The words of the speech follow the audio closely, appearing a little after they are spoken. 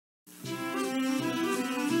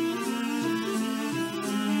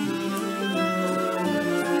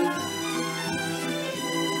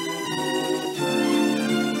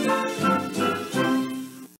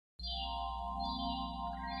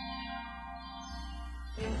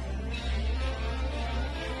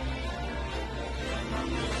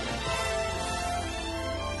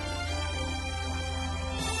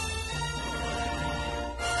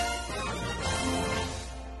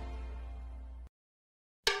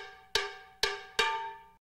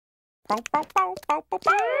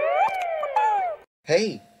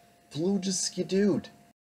Hey, Blue just skidooed.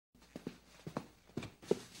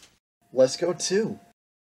 Let's go too.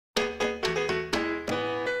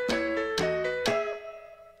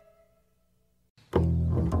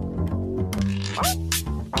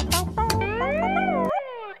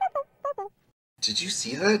 Did you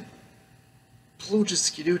see that? Blue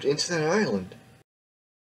just skidooed into that island.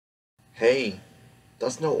 Hey,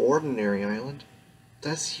 that's no ordinary island.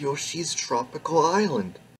 That's Yoshi's tropical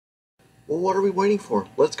island. Well, what are we waiting for?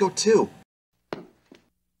 Let's go too.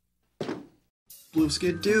 Blue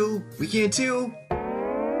skidoo, we can too.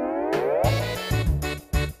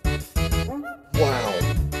 Wow,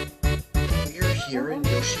 we're here in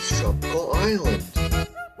Yoshi's tropical island.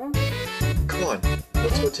 Come on,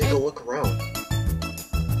 let's go take a look around.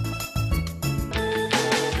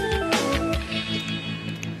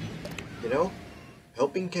 You know,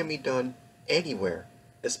 helping can be done anywhere,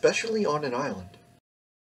 especially on an island.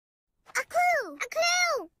 A clue! A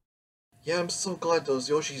clue! Yeah, I'm so glad those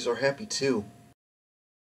Yoshis are happy too.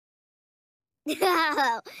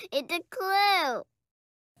 No, it's a clue.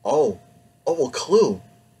 Oh, a clue.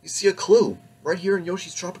 You see a clue right here in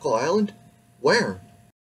Yoshi's tropical island? Where?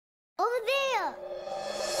 Over there.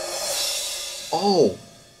 Oh,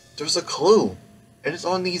 there's a clue, and it's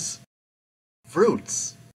on these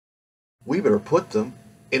fruits. We better put them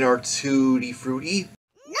in our Tutti Frutti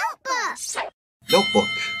notebook.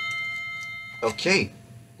 Okay,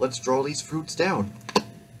 let's draw these fruits down.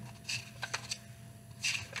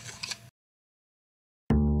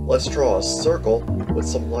 Let's draw a circle with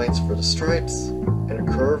some lines for the stripes and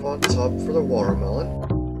a curve on top for the watermelon.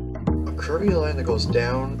 A curvy line that goes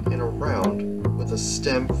down and around with a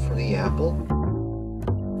stem for the apple.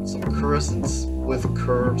 Some crescents with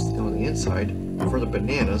curves on the inside for the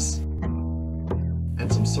bananas.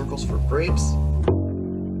 And some circles for grapes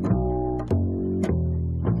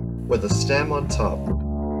with a stem on top.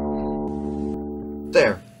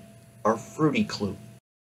 There, our fruity clue.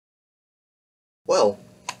 Well,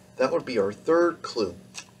 that would be our third clue.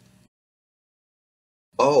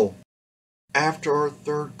 Oh, after our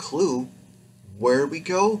third clue, where do we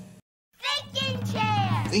go? Thinking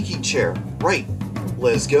chair! Thinking chair, right.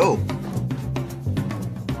 Let's go.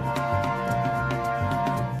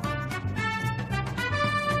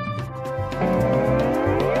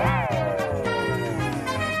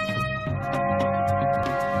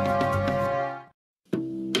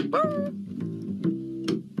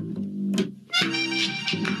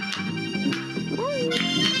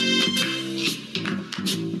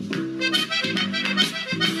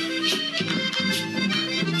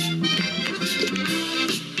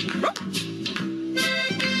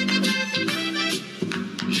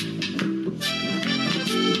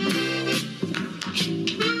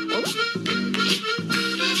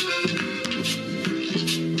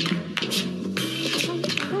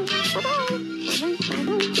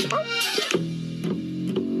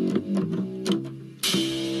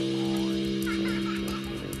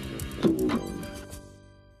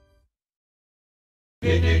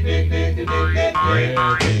 Nick, Nick, Nick, Nick, Nick, Nick, Nick, Nick, Nick,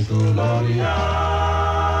 Nick, Nick, Nick,